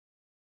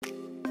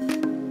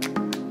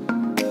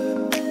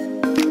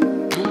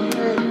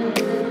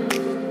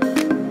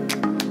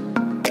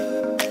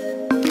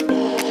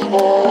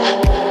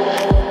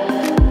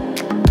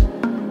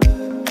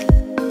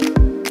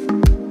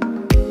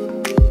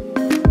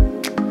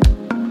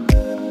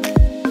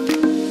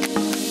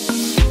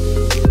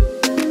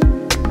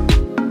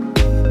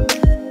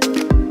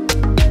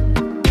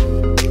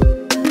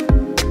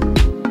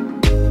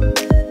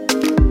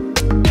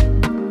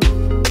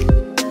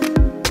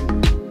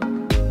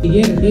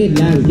Kid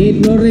lang.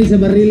 Kid Flores sa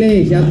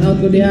Barile. Shout out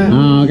ko diha.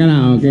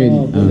 Kana okay.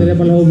 Pwede na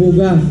pala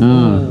hubuga.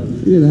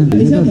 Sige na.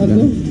 Shout out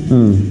ko.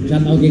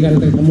 Shout out kay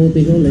Karang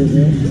Kamuti ko.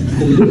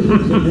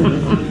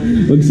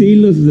 Pag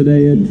silos na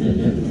dayan.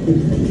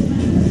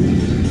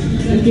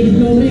 Kid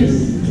Flores.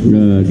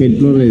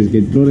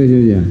 Kid Flores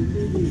yun siya.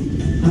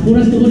 Ako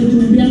ras ko ni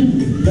Chumbiang.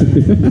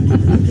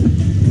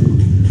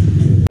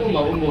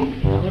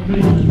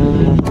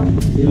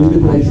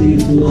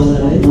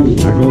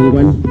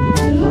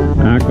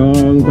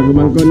 Akong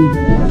pagkumangkon.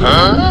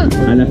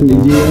 Anak ni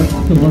Gio.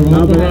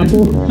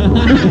 Apo.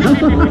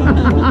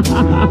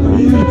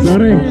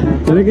 Sorry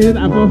kinit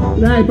apo.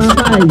 Dai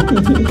papay.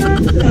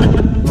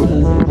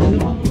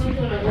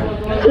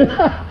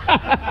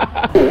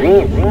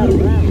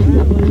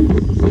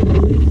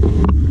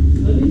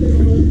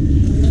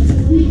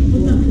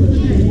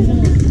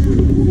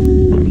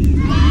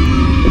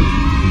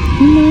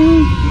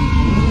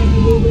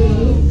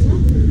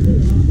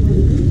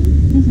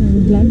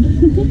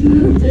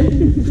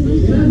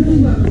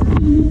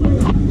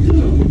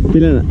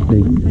 Pila na?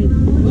 Ding.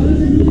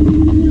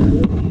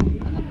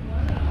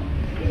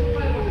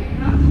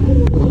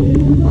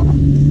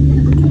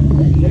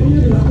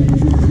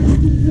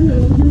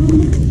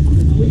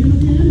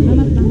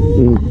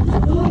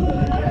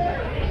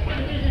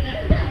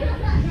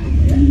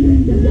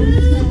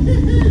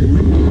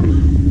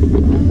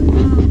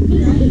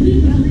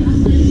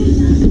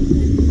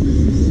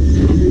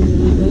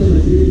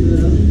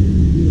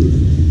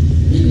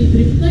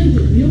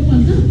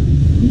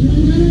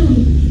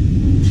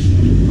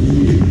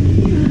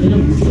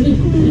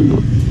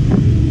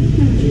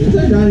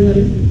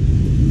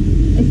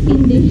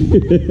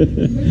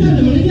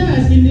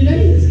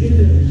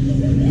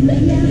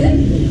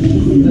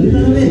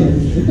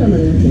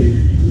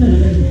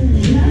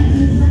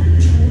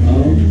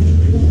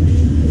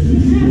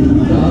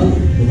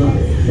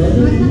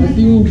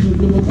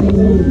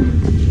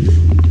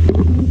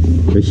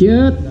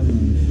 Kasyut.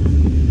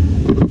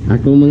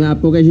 Akong mga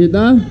apo kasyut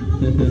oh.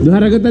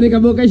 Duhara ko tani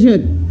kabo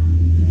kasyut.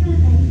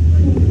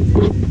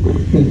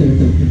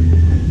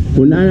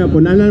 Punanan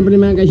pa ni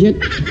mga kasyut.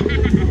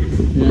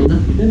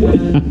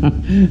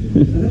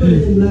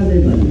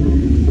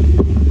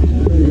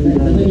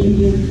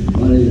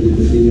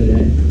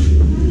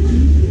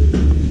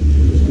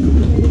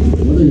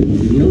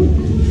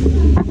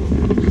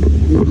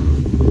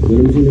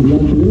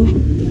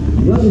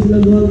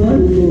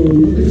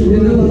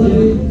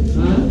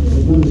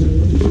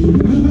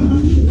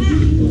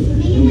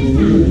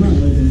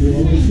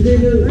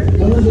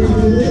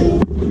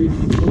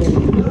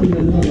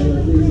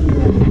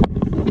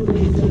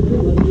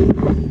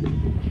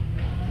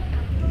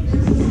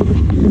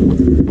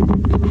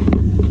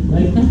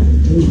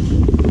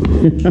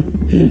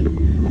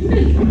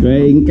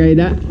 Kaya ingkay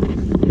na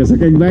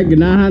kasakag bike,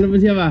 ganahan pa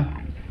siya ba?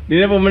 Hindi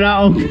na po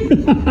manaong.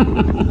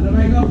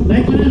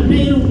 Like ko na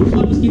yung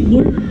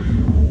basketball.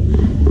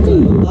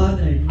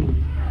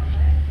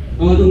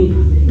 Huwag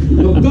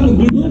ka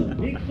magbulo.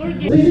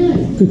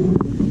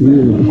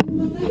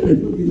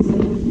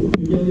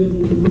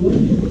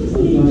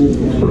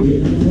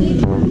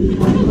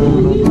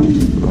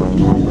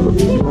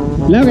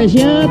 Hello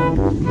kasyut.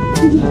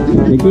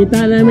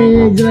 Nakita namin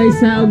yung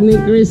JAYRIZA og ni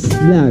CRIS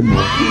vlog.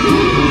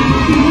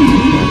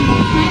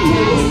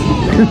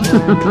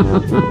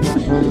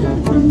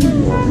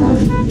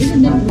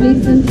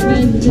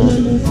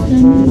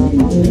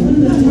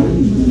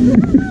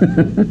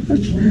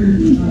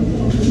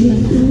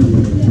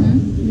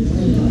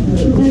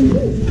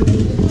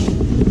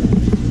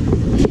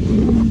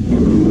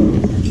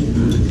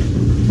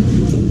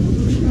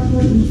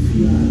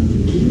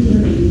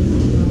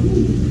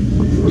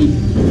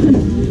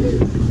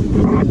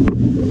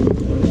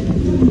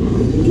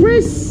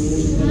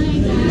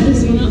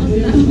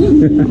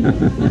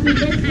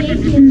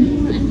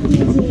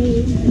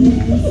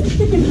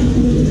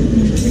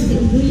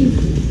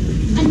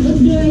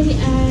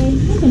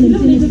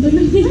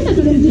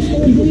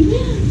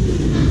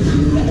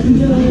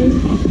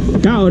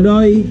 Kau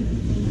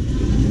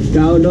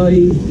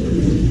doi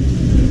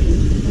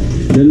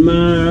dan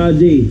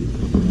Maji.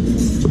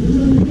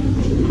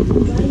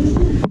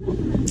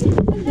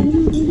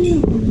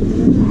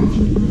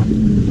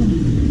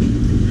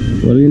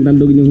 Walang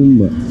tandog yung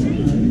humba.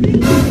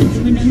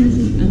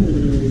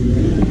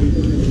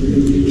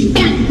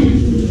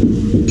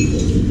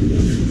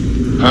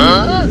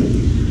 Huh?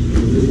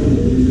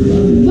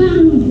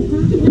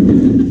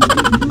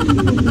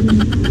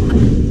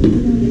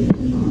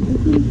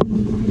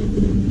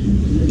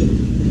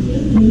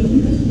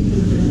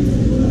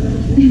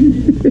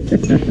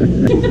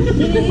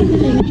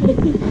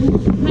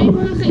 May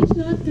mga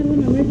ka-shot karon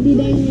na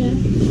birthday niya.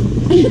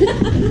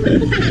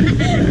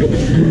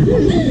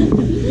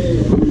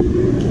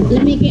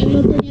 Lami kay ang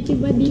luto niya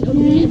tiba din og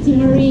niya si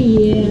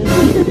Maria.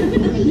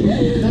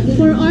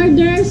 For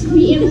orders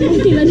PM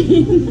sila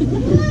din.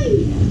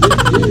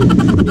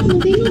 Ang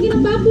tingog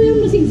ginababoy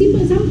yung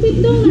masigsimpa sampit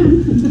daw na.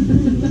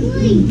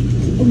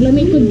 Og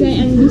lami kod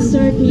kay ang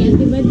dessert niya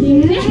tiba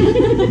din.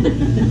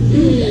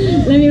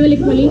 Lami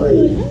balik-balik.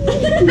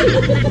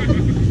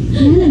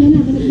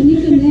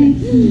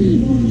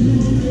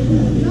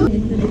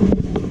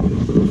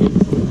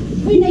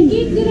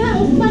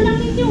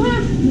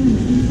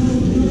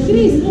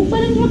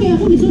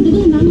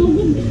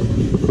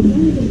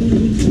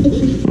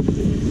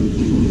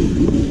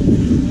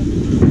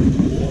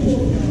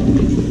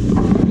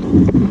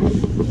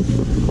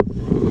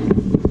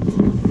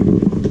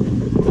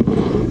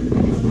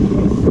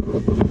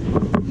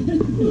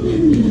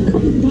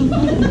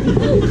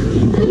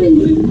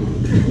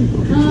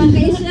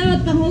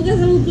 hugas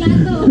sa mong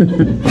plato.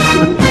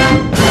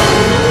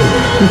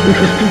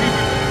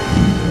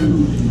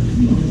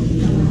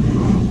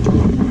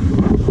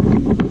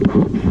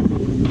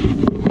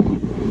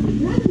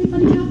 Grabe,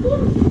 paligapon.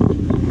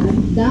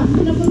 Dami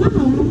na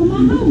pamahaw,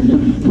 pamahaw.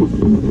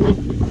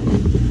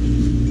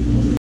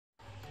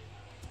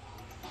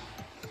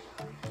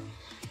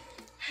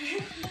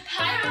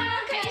 Hi mga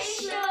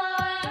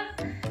kaisyon!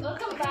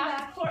 Welcome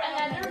back for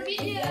another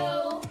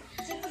video!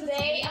 So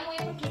today, ang may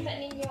makita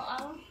ninyo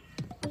ang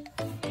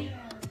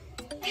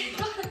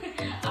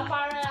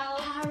apparel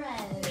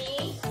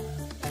ni.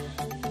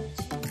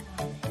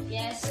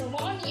 Yes, so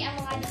mo ni ang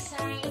mga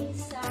design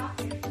sa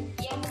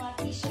yung mga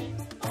t-shirt.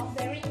 Oh,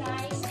 very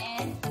nice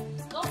and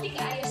comfy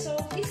kaayo. So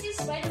this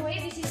is, by the way,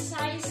 this is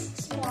size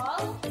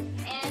small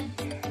and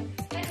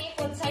kani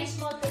po size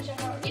small po siya.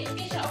 Hindi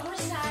po siya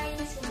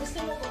oversize. Kung gusto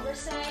mo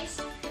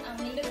oversize, ang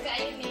nindot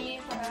kaayo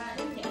ni para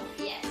ninyo.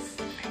 Yes.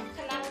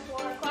 Kanang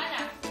for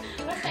kuana.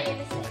 Basta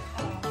yun is it.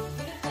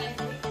 Nindot kaayo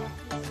ni.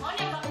 Mo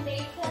ni ang mga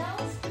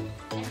details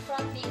and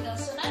front details.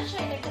 So not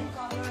siya yung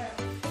cover.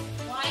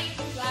 White,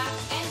 black,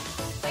 and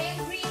kaya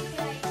green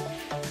kay.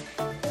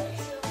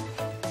 So,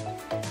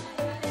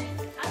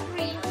 ang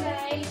green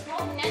kay,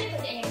 mo nani po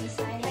din yung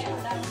design. Kaya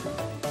ang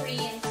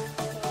green.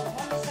 So,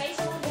 mo size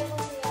mo din po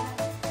siya.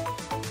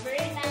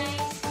 Very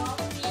nice,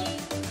 comfy,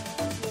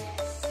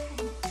 yes.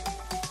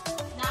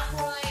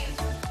 Nakoy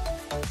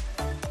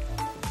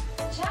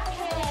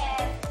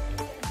jacket.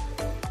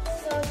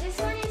 So this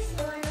one is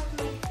one of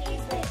my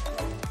favorite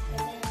ones. The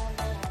denim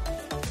jacket.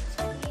 It's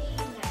really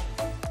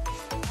nice.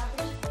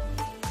 Tapos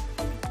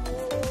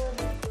wood.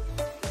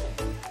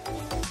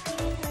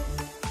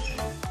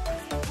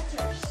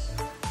 Letters.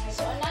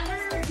 So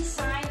another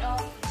design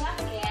of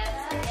jacket,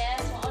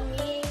 yes,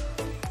 only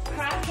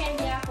kraken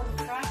niya kung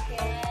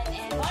kraken,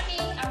 and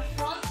only ang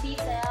front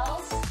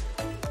details,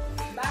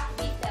 back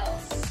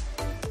details.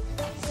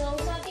 So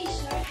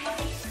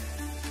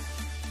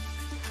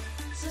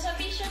sa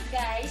t-shirt,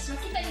 guys,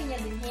 makita niyo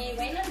din hey,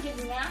 why not yun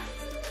nga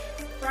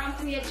from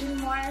Kuya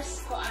Junmar's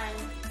kuan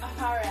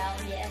apparel,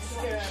 yes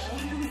girl.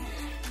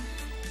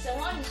 So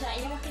ano siya,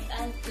 yung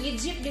makita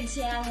legit din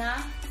siya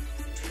nga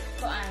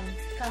kuan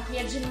kang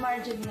Kuya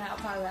Junmar jud nga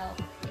apparel.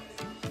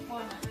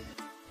 Muna.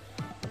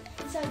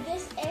 So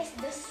this is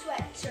the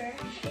sweater.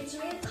 It's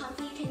really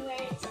comfy. You can wear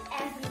it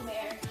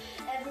everywhere.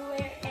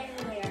 Everywhere,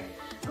 anywhere.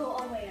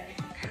 Go aware.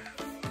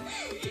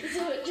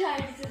 So try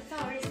to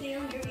power stay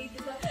on your way to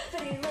go.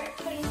 Putting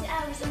the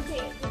hours and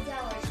take the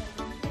hours.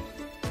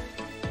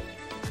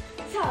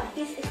 So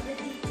this is the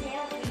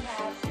detail. We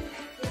have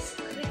this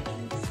quick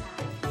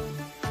inside.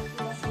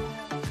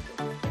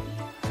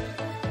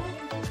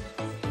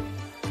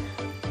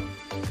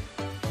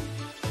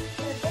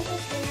 So this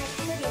is the next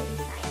video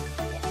design.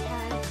 It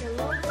has the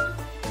logo,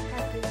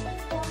 has this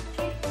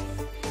pocket,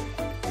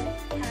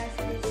 has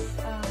this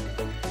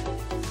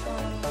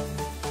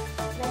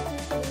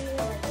necessary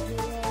like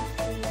zero,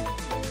 three,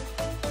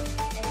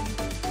 and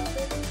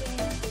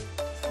fifteen,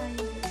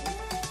 20,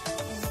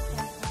 and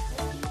 10,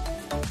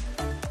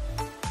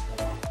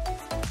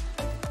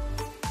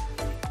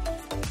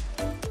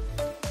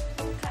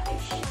 cut a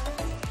shot,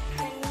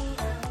 honey,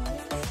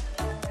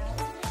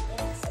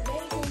 it's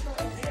very simple.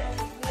 It's very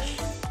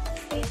loose.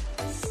 It's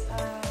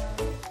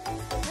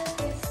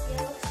this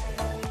yellow side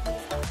over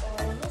here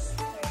or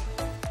mustard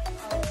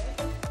color.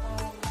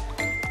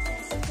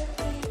 It says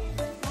cooking and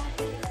the back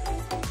is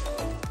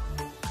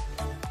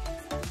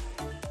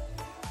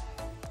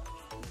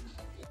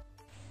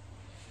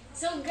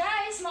So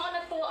guys,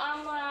 mauna po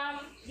ang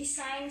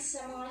designs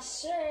sa mga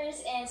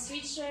shirts and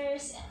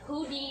sweatshirts,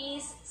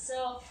 hoodies.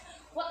 So,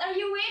 what are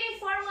you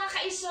waiting for mga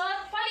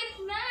kaisot? Palit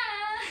na!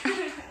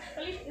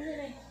 Palit na.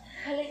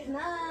 Halit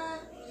na.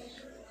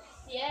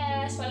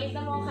 Yes, palit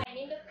na mo kay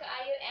nindot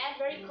kaayo and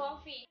very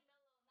comfy.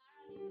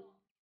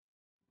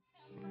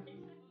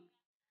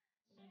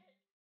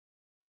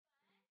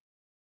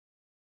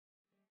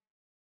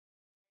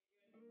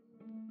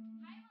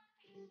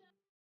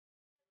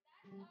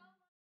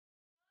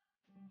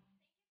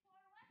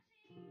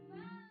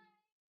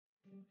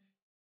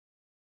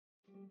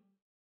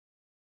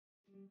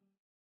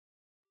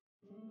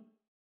 Bye!